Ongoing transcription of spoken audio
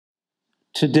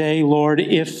Today, Lord,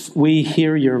 if we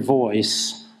hear your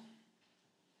voice,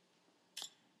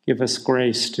 give us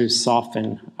grace to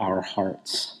soften our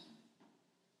hearts,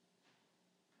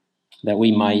 that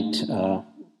we might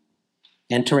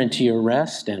enter into your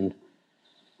rest and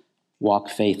walk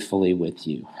faithfully with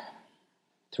you.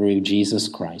 Through Jesus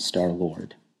Christ our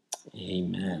Lord.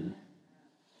 Amen.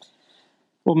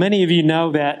 Well, many of you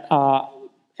know that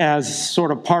as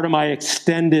sort of part of my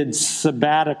extended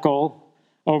sabbatical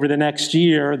over the next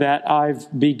year, that I've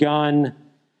begun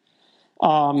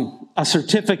a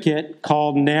certificate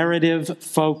called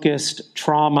Narrative-Focused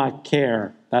Trauma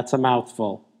Care. That's a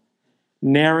mouthful.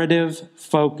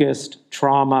 Narrative-Focused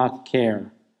Trauma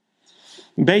Care.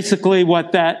 Basically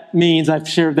what that means, I've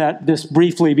shared this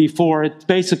briefly before, it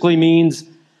basically means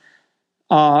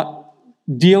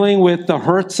dealing with the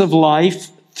hurts of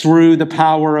life through the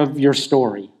power of your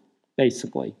story,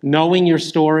 basically. Knowing your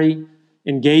story,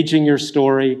 engaging your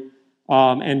story,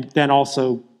 and then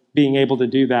also being able to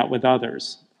do that with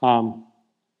others.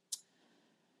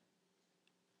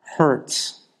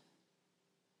 Hurts.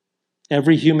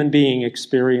 Every human being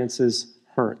experiences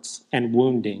hurts and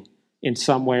wounding in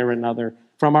some way or another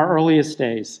from our earliest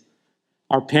days.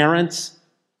 Our parents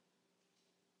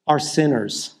are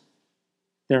sinners.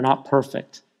 They're not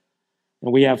perfect.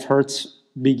 And we have hurts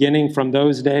beginning from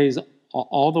those days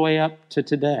all the way up to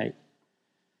today.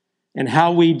 And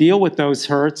how we deal with those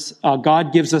hurts,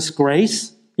 God gives us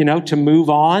grace, to move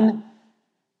on.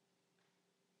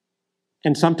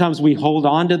 And sometimes we hold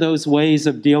on to those ways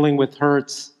of dealing with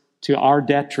hurts to our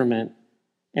detriment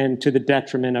and to the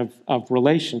detriment of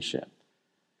relationship.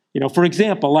 For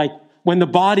example, like when the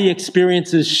body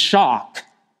experiences shock,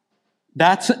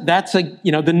 that's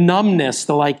the numbness,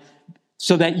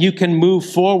 so that you can move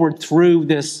forward through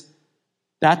this.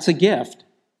 That's a gift.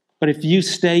 But if you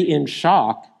stay in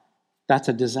shock, that's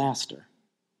a disaster,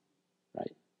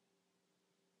 right?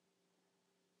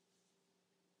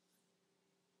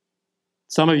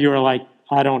 Some of you are like,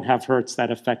 I don't have hurts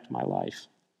that affect my life.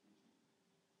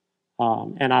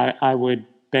 And I would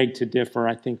beg to differ.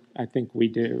 I think we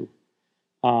do.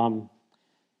 And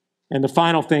the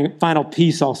final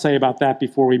piece I'll say about that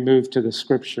before we move to the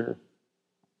scripture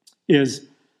is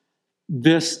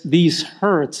these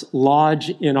hurts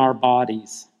lodge in our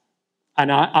bodies. And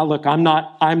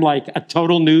I'm like a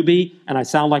total newbie, and I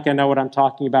sound like I know what I'm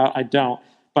talking about. I don't,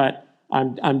 but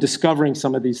I'm discovering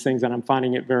some of these things, and I'm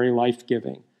finding it very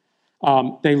life-giving.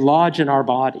 They lodge in our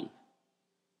body.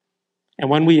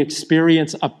 And when we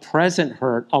experience a present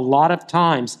hurt, a lot of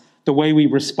times the way we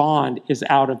respond is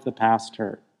out of the past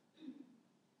hurt.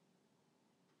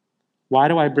 Why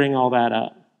do I bring all that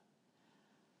up?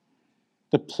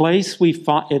 The place we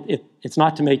find, it's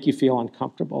not to make you feel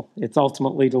uncomfortable. It's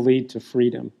ultimately to lead to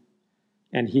freedom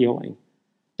and healing.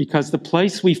 Because the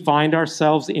place we find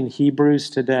ourselves in Hebrews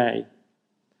today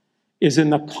is in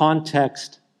the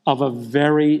context of a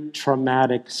very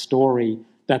traumatic story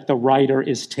that the writer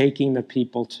is taking the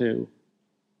people to.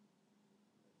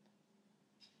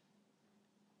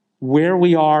 Where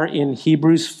we are in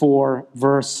Hebrews 4,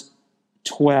 verse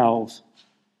 12,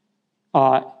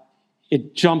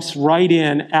 it jumps right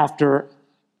in after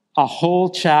a whole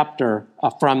chapter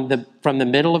from the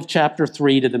middle of chapter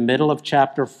 3 to the middle of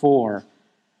chapter 4,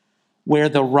 where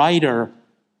the writer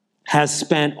has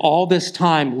spent all this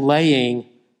time laying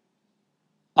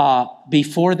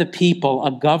before the people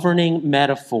a governing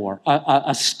metaphor,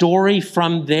 a story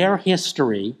from their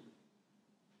history,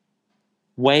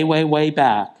 way, way, way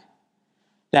back,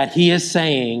 that he is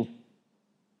saying,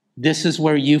 this is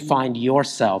where you find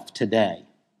yourself today.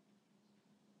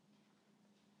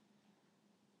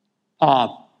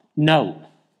 Note,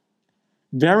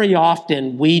 very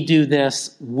often we do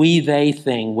this we-they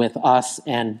thing with us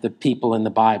and the people in the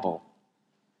Bible.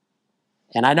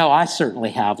 And I know I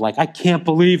certainly have. I can't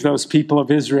believe those people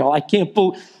of Israel. I can't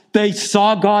believe they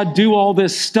saw God do all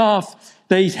this stuff.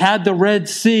 They had the Red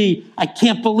Sea. I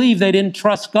can't believe they didn't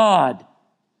trust God.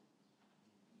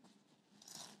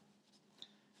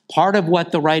 Part of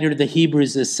what the writer of the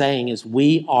Hebrews is saying is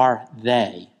we are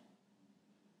they.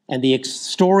 And the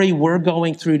story we're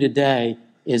going through today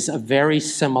is a very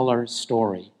similar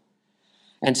story.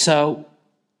 And so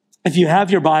if you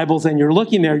have your Bibles and you're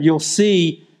looking there, you'll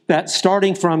see that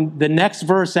starting from the next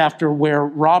verse after where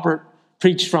Robert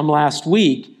preached from last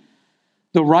week,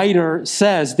 the writer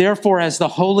says, therefore, as the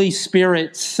Holy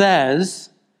Spirit says,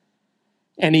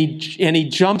 and he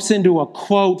jumps into a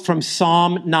quote from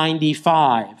Psalm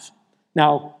 95.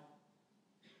 Now,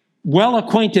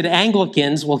 well-acquainted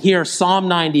Anglicans will hear Psalm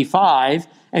 95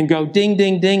 and go, ding,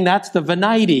 ding, ding, that's the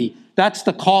Venite. That's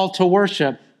the call to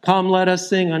worship. Come, let us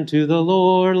sing unto the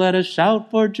Lord. Let us shout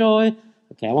for joy.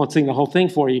 Okay, I won't sing the whole thing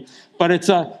for you, but it's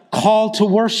a call to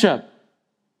worship.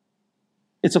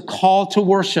 It's a call to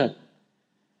worship.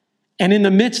 And in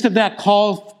the midst of that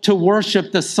call to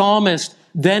worship, the psalmist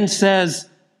then says,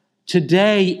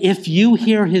 today, if you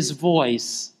hear his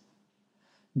voice,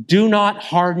 do not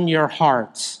harden your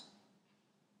hearts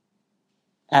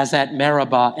as at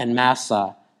Meribah and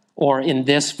Massah, or in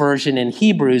this version in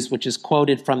Hebrews, which is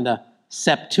quoted from the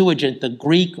Septuagint, the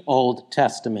Greek Old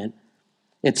Testament.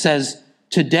 It says,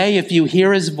 today, if you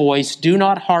hear his voice, do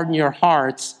not harden your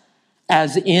hearts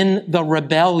as in the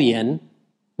rebellion,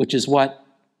 which is what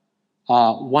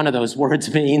one of those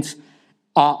words means,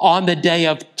 on the day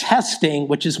of testing,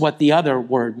 which is what the other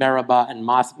word, Meribah and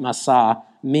Massah,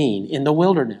 mean, in the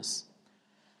wilderness.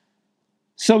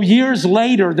 So years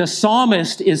later, the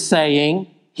psalmist is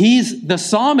saying, the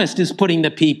psalmist is putting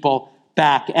the people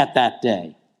back at that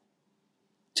day.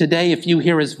 Today, if you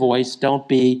hear his voice, don't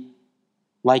be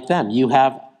like them. You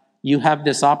have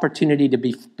this opportunity to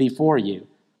be before you.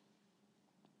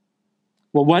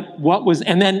 Well, what was,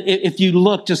 and then if you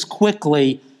look just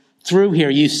quickly through here,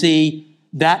 you see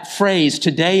that phrase,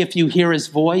 today, if you hear his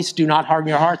voice, do not harden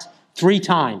your hearts, 3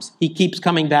 times. He keeps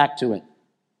coming back to it.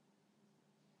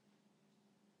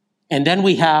 And then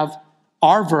we have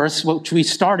our verse, which we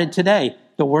started today.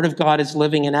 The word of God is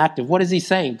living and active. What is he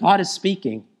saying? God is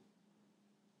speaking.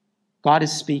 God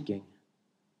is speaking.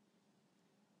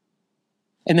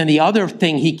 And then the other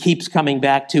thing he keeps coming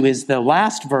back to is the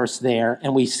last verse there,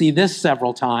 and we see this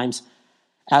several times.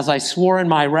 As I swore in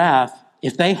my wrath,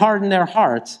 if they harden their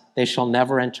hearts, they shall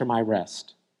never enter my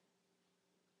rest.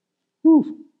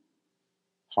 Whew.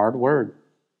 Hard word.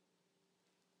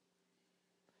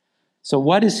 So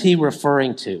what is he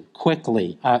referring to?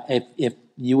 Quickly, if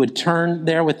you would turn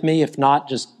there with me, if not,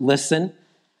 just listen.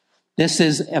 This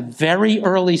is a very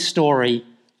early story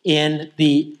in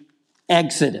the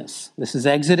Exodus. This is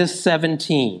Exodus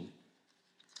 17,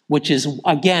 which is,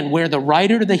 again, where the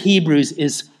writer to the Hebrews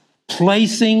is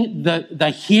placing the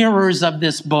hearers of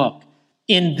this book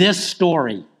in this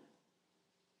story.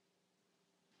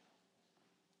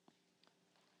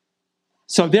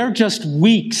 So they're just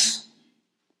weeks.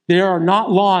 They are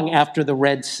not long after the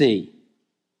Red Sea.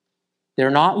 They're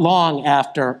not long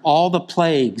after all the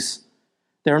plagues.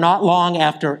 They're not long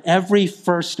after every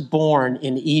firstborn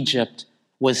in Egypt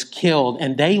was killed,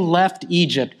 and they left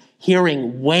Egypt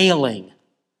hearing wailing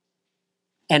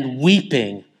and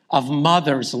weeping of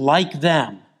mothers like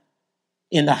them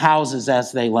in the houses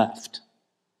as they left.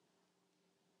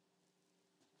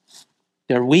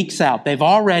 They're weeks out. They've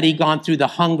already gone through the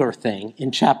hunger thing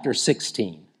in chapter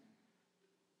 16,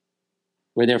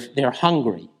 where they're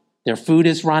hungry. Their food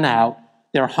is run out.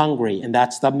 They're hungry, and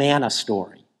that's the manna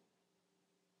story.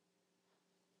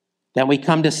 Then we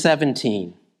come to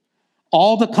 17.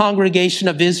 All the congregation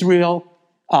of Israel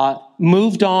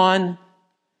moved on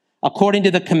according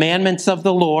to the commandments of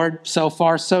the Lord, so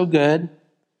far so good,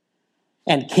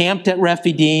 and camped at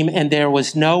Rephidim, and there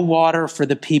was no water for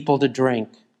the people to drink.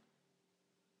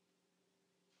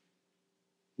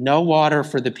 No water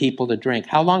for the people to drink.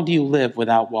 How long do you live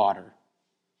without water?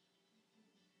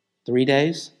 3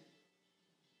 days?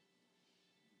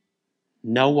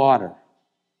 No water.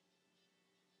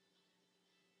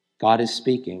 God is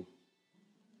speaking.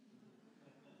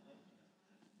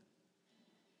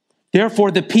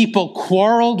 Therefore, the people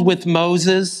quarreled with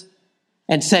Moses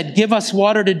and said, give us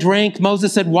water to drink.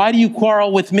 Moses said, why do you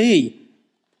quarrel with me?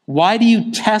 Why do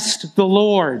you test the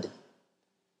Lord?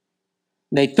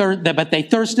 But they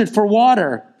thirsted for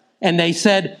water. And they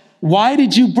said, why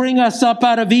did you bring us up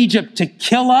out of Egypt to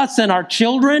kill us and our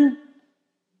children?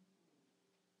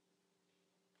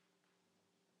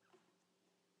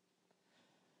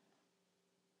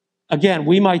 Again,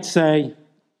 we might say,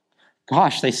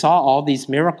 gosh, they saw all these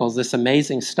miracles, this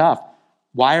amazing stuff.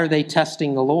 Why are they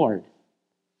testing the Lord?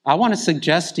 I want to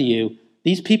suggest to you,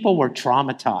 these people were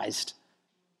traumatized.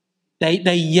 They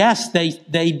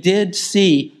did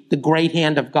see the great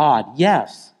hand of God,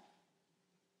 yes.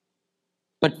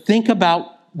 But think about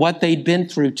what they'd been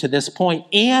through to this point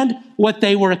and what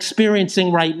they were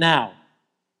experiencing right now.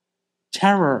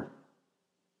 Terror.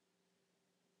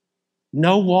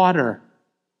 No water.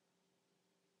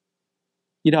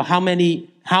 You know, how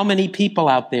many people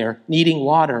out there needing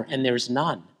water and there's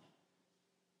none?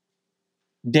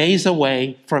 Days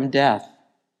away from death.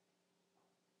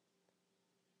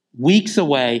 Weeks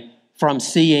away from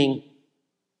seeing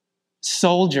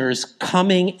soldiers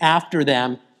coming after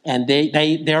them, and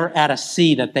they're at a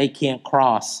sea that they can't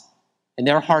cross. And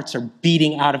their hearts are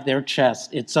beating out of their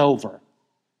chest. It's over.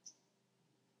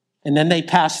 And then they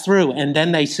pass through, and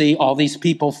then they see all these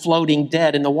people floating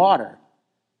dead in the water.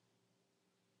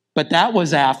 But that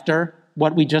was after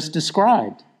what we just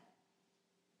described.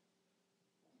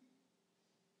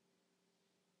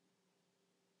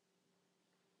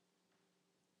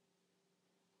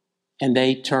 And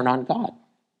they turn on God,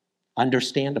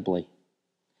 understandably.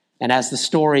 And as the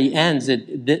story ends,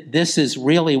 this is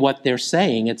really what they're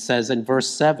saying. It says in verse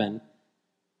 7,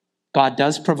 God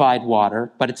does provide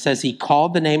water, but it says he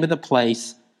called the name of the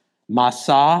place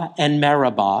Massah and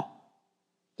Meribah,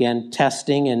 again,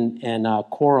 testing and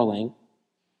quarreling,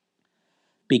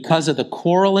 because of the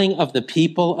quarreling of the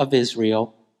people of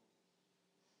Israel,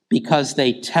 because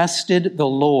they tested the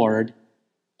Lord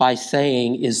by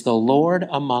saying, is the Lord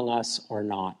among us or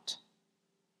not?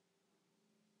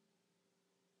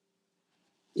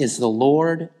 Is the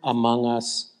Lord among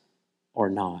us or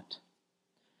not?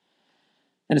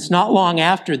 And it's not long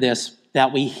after this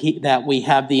that we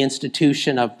have the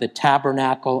institution of the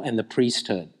tabernacle and the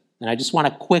priesthood. And I just want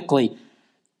to quickly,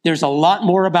 there's a lot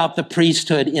more about the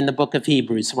priesthood in the book of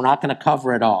Hebrews, so we're not going to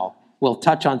cover it all. We'll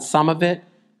touch on some of it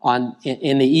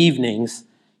in the evenings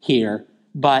here,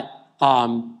 but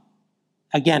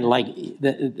again,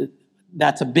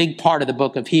 that's a big part of the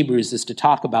book of Hebrews is to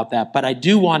talk about that. But I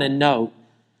do want to note,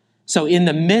 so in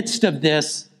the midst of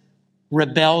this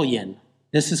rebellion,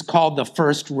 this is called the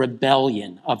first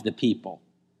rebellion of the people.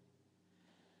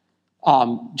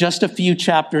 Just a few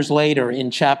chapters later,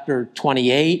 in chapter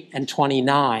 28 and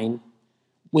 29,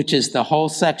 which is the whole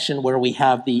section where we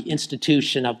have the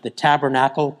institution of the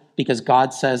tabernacle, because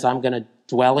God says, I'm going to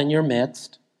dwell in your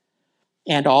midst,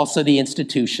 and also the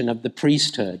institution of the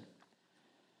priesthood.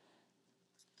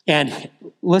 And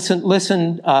listen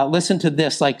to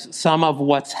this, like some of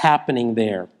what's happening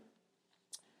there.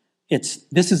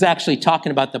 This is actually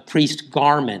talking about the priest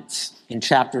garments in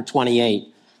chapter 28.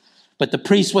 But the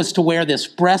priest was to wear this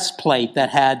breastplate that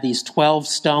had these 12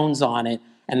 stones on it,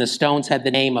 and the stones had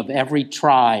the name of every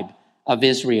tribe of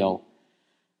Israel.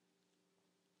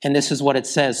 And this is what it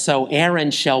says. So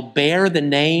Aaron shall bear the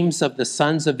names of the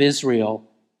sons of Israel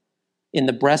in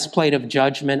the breastplate of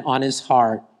judgment on his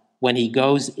heart when he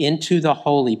goes into the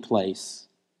holy place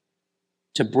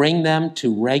to bring them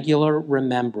to regular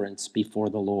remembrance before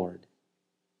the Lord.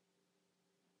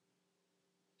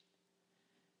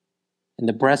 And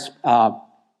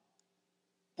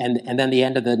and then the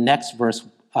end of the next verse,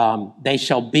 they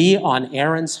shall be on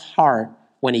Aaron's heart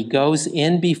when he goes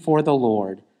in before the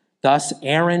Lord. Thus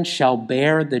Aaron shall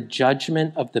bear the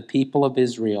judgment of the people of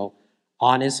Israel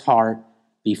on his heart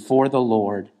before the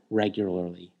Lord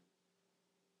regularly.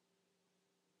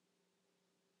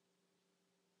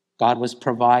 God was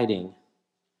providing,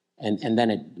 and then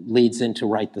it leads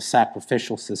into, the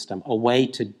sacrificial system, a way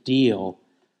to deal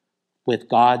with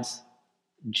God's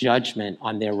judgment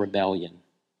on their rebellion,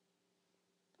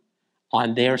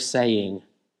 on their saying,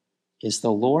 is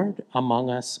the Lord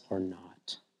among us or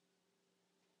not?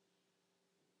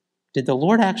 Did the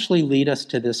Lord actually lead us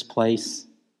to this place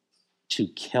to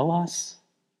kill us,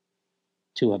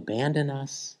 to abandon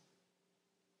us,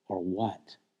 or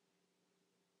what?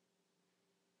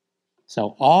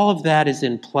 So all of that is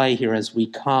in play here as we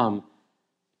come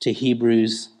to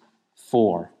Hebrews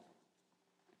 4.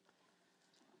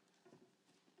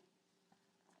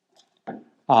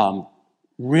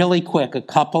 Really quick, a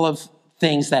couple of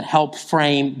things that help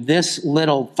frame this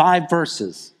little 5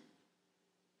 verses.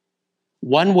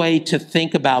 One way to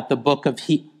think about the book of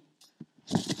I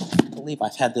believe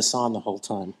I've had this on the whole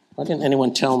time. Why didn't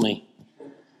anyone tell me?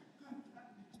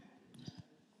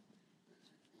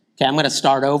 Okay, I'm going to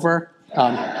start over.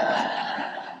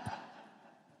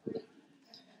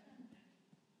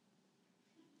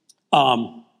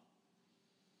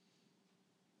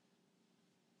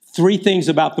 3 things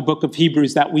about the book of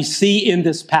Hebrews that we see in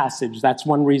this passage. That's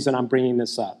one reason I'm bringing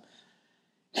this up.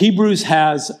 Hebrews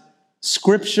has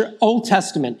scripture, Old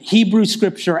Testament, Hebrew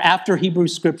scripture after Hebrew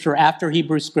scripture after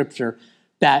Hebrew scripture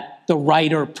that the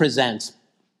writer presents.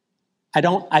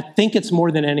 I think it's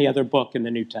more than any other book in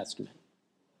the New Testament.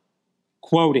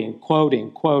 Quoting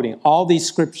all these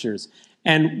scriptures,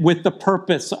 and with the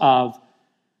purpose of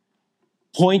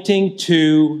pointing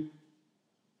to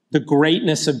the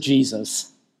greatness of Jesus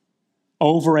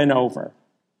over and over.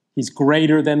 He's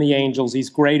greater than the angels. He's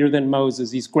greater than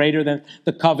Moses. He's greater than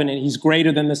the covenant. He's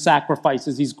greater than the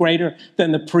sacrifices. He's greater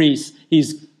than the priests.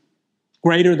 He's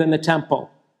greater than the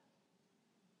temple.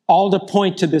 All to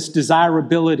point to this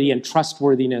desirability and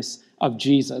trustworthiness of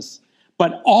Jesus,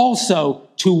 but also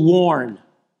to warn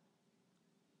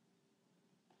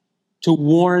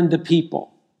the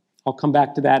people. I'll come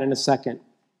back to that in a second.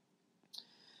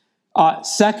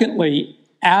 Secondly,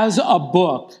 as a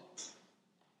book,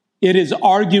 it is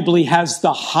arguably has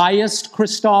the highest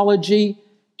Christology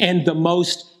and the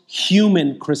most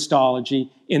human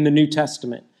Christology in the New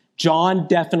Testament. John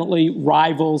definitely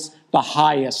rivals the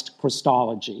highest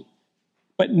Christology.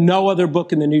 But no other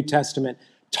book in the New Testament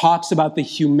talks about the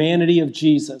humanity of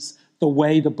Jesus the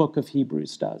way the book of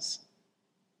Hebrews does.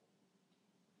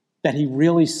 That he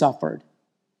really suffered,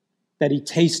 that he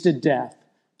tasted death,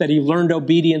 that he learned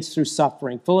obedience through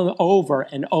suffering, over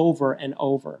and over and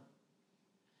over.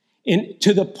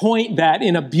 To the point that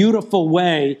in a beautiful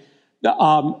way,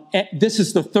 this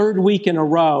is the third week in a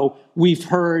row we've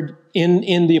heard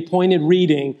in the appointed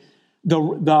reading, the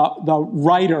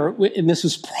writer, and this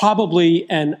is probably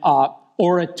an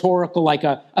oratorical, like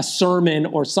a sermon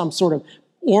or some sort of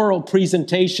oral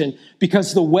presentation,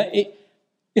 because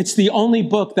it's the only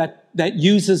book that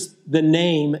uses the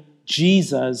name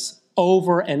Jesus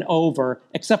over and over,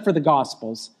 except for the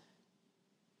Gospels.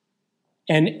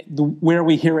 And where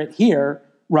we hear it here,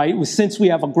 right, since we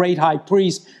have a great high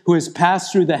priest who has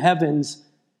passed through the heavens,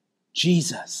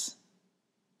 Jesus.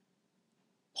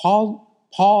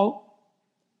 Paul,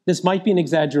 this might be an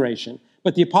exaggeration,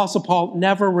 but the Apostle Paul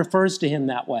never refers to him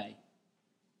that way.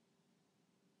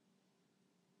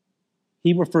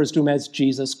 He refers to him as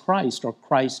Jesus Christ or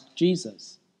Christ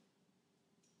Jesus.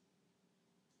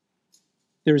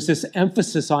 There's this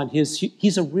emphasis on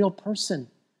he's a real person.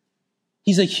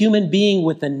 He's a human being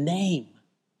with a name,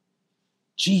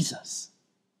 Jesus.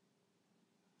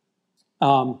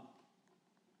 And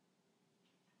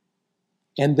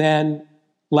then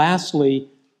lastly,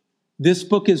 this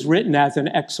book is written as an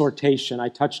exhortation. I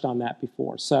touched on that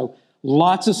before. So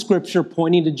lots of scripture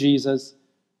pointing to Jesus,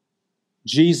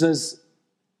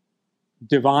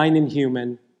 divine and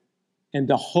human, and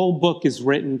the whole book is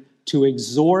written to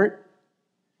exhort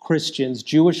Christians,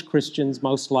 Jewish Christians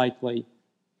most likely,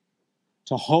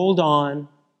 to hold on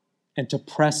and to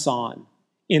press on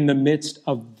in the midst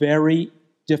of very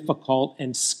difficult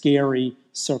and scary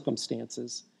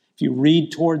circumstances. If you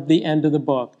read toward the end of the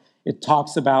book, it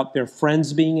talks about their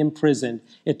friends being imprisoned.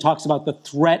 It talks about the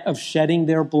threat of shedding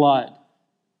their blood.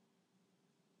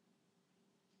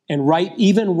 And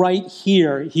even right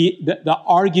here, the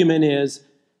argument is,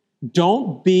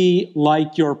 don't be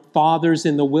like your fathers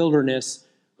in the wilderness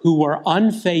who were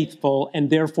unfaithful and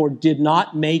therefore did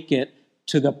not make it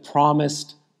to the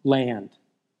promised land.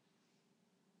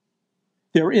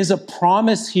 There is a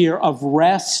promise here of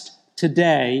rest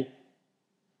today,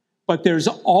 but there's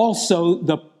also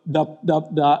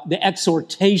the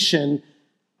exhortation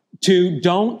to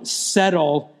don't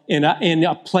settle in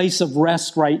a place of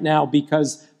rest right now,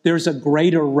 because there's a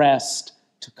greater rest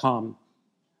to come.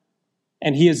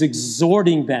 And he is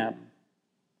exhorting them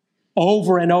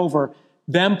over and over,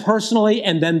 them personally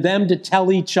and then them to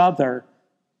tell each other,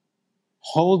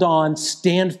 hold on,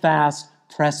 stand fast,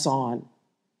 press on.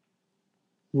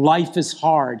 Life is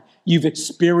hard. You've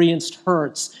experienced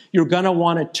hurts. You're going to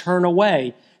want to turn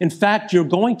away. In fact, you're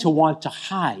going to want to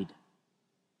hide.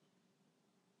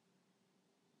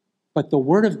 But the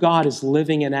Word of God is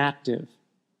living and active.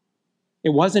 It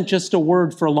wasn't just a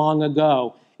word for long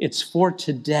ago. It's for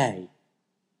today.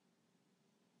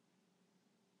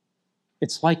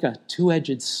 It's like a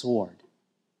two-edged sword.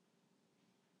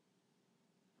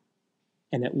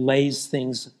 And it lays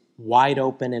things wide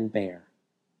open and bare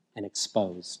and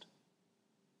exposed.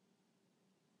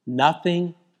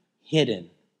 Nothing hidden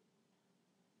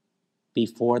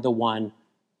before the one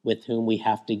with whom we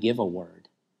have to give a word,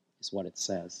 is what it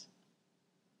says.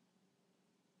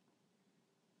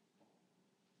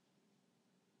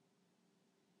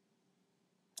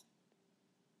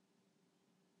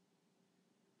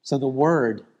 So the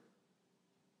word,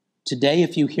 today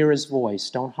if you hear his voice,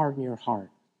 don't harden your heart.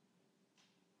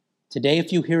 Today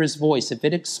if you hear his voice, if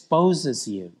it exposes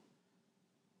you,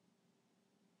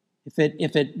 if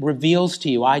it reveals to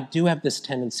you, I do have this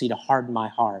tendency to harden my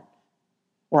heart,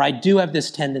 or I do have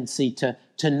this tendency to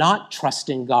not trust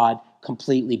in God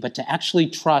completely, but to actually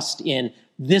trust in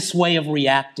this way of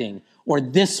reacting, or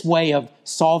this way of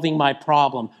solving my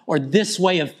problem, or this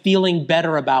way of feeling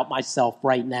better about myself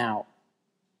right now.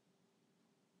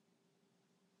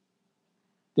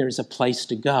 There's a place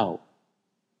to go.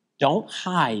 Don't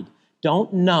hide.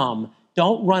 Don't numb.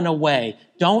 Don't run away.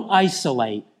 Don't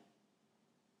isolate.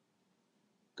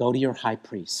 Go to your high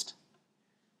priest.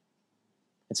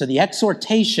 And so the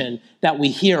exhortation that we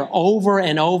hear over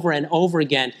and over and over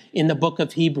again in the book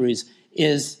of Hebrews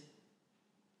is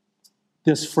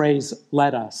this phrase,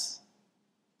 let us.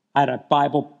 I had a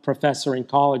Bible professor in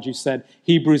college who said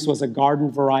Hebrews was a garden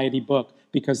variety book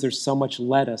because there's so much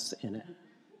lettuce in it.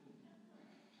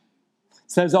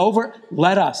 It says over,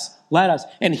 let us.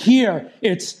 And here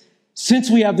it's,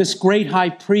 since we have this great high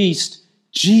priest,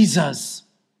 Jesus,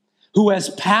 who has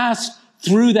passed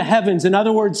through the heavens. In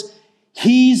other words,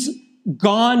 he's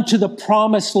gone to the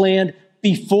promised land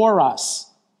before us.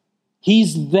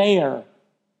 He's there,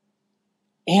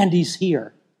 and he's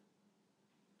here.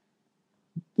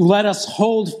 Let us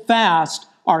hold fast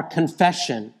our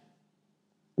confession.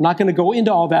 I'm not going to go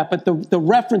into all that, but the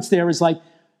reference there is like,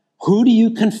 who do you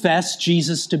confess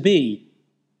Jesus to be?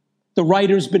 The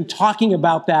writer's been talking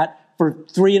about that for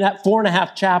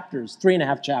 3.5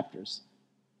 chapters.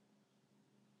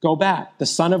 Go back, the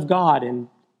Son of God, and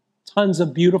tons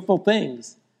of beautiful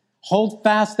things. Hold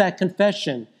fast that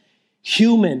confession.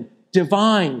 Human,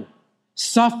 divine,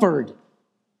 suffered.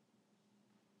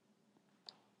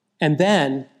 And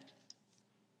then,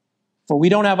 for we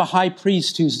don't have a high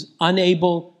priest who's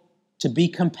unable to be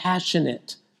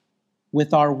compassionate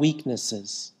with our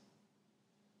weaknesses,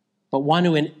 but one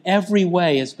who in every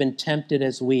way has been tempted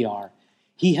as we are.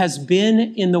 He has been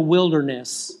in the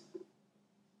wilderness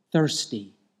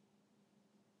thirsty.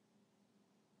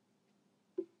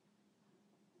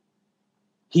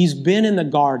 He's been in the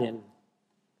garden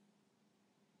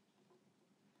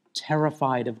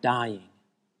terrified of dying.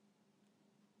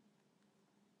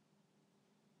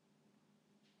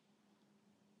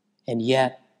 And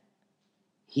yet,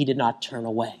 he did not turn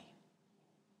away.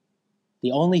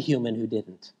 The only human who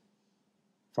didn't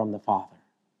from the Father.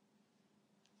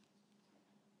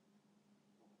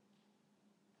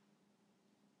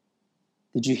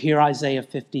 Did you hear Isaiah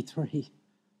 53?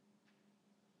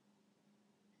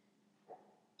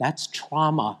 That's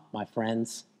trauma, my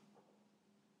friends.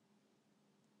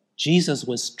 Jesus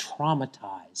was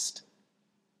traumatized.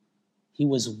 He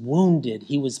was wounded.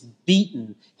 He was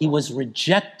beaten. He was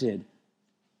rejected.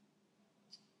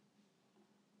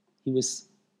 He was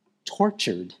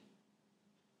tortured.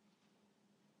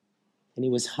 And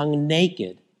he was hung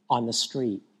naked on the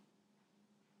street.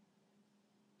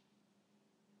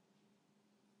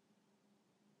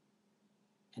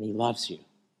 And he loves you.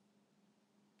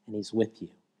 And he's with you.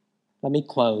 Let me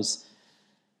close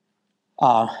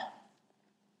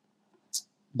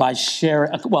by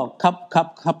sharing,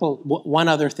 one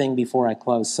other thing before I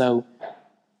close. So,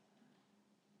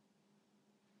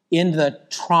 in the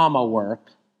trauma work,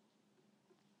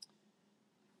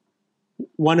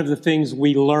 one of the things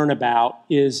we learn about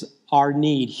is our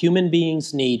need, human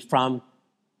beings' need from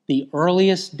the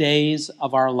earliest days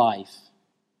of our life.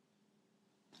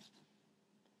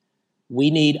 We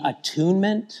need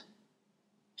attunement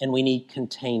and we need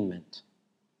containment.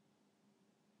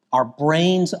 Our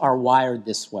brains are wired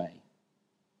this way,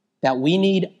 that we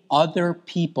need other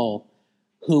people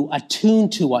who attune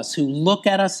to us, who look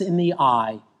at us in the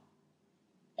eye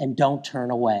and don't turn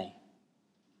away.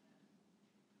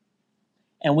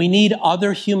 And we need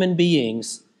other human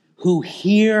beings who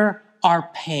hear our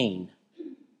pain,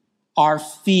 our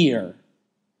fear,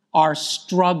 our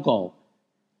struggle,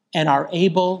 and are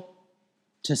able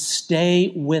to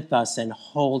stay with us and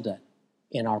hold it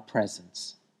in our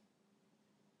presence.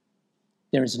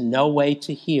 There's no way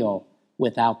to heal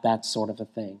without that sort of a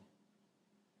thing.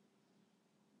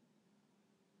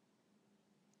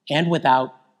 And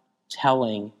without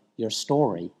telling your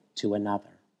story to another.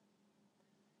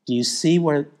 Do you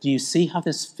see how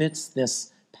this fits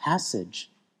this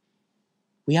passage?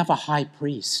 We have a high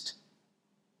priest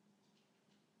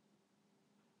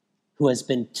who has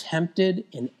been tempted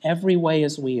in every way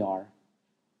as we are,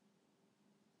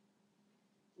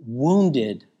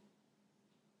 wounded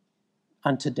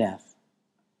unto death.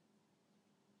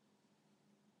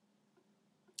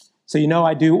 So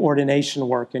I do ordination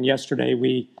work, and yesterday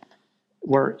we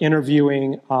were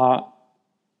interviewing a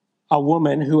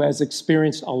woman who has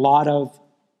experienced a lot of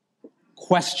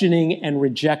questioning and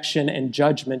rejection and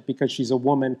judgment because she's a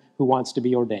woman who wants to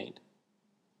be ordained.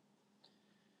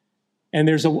 And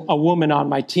there's a woman on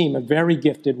my team, a very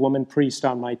gifted woman priest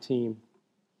on my team,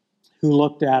 who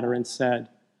looked at her and said,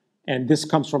 and this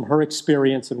comes from her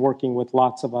experience in working with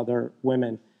lots of other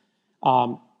women,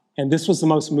 and this was the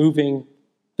most moving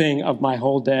thing of my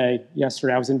whole day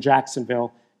yesterday. I was in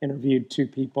Jacksonville, interviewed 2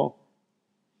 people.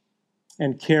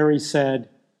 And Carrie said,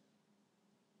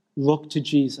 look to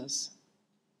Jesus.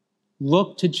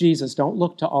 Look to Jesus. Don't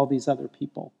look to all these other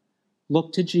people.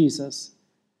 Look to Jesus.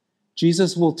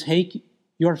 Jesus will take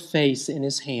your face in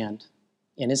his hands,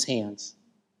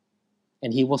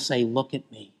 and he will say, look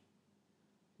at me.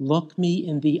 Look me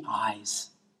in the eyes.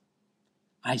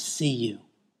 I see you.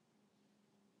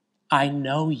 I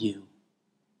know you.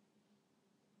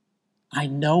 I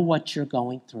know what you're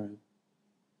going through.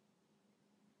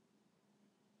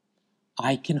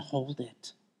 I can hold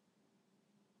it.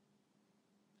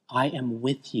 I am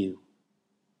with you.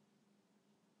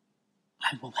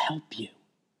 I will help you.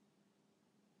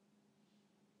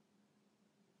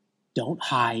 Don't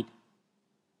hide.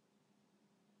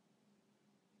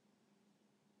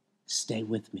 Stay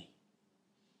with me.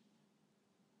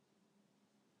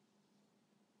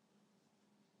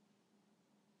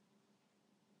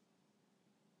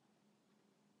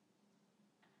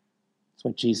 That's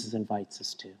what Jesus invites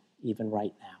us to, even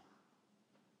right now.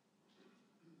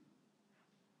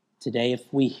 Today,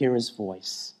 if we hear his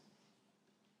voice,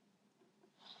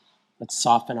 let's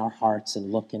soften our hearts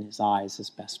and look in his eyes as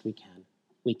best we can.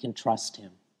 We can trust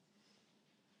him.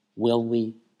 Will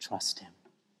we trust him?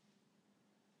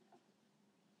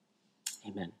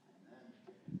 Amen.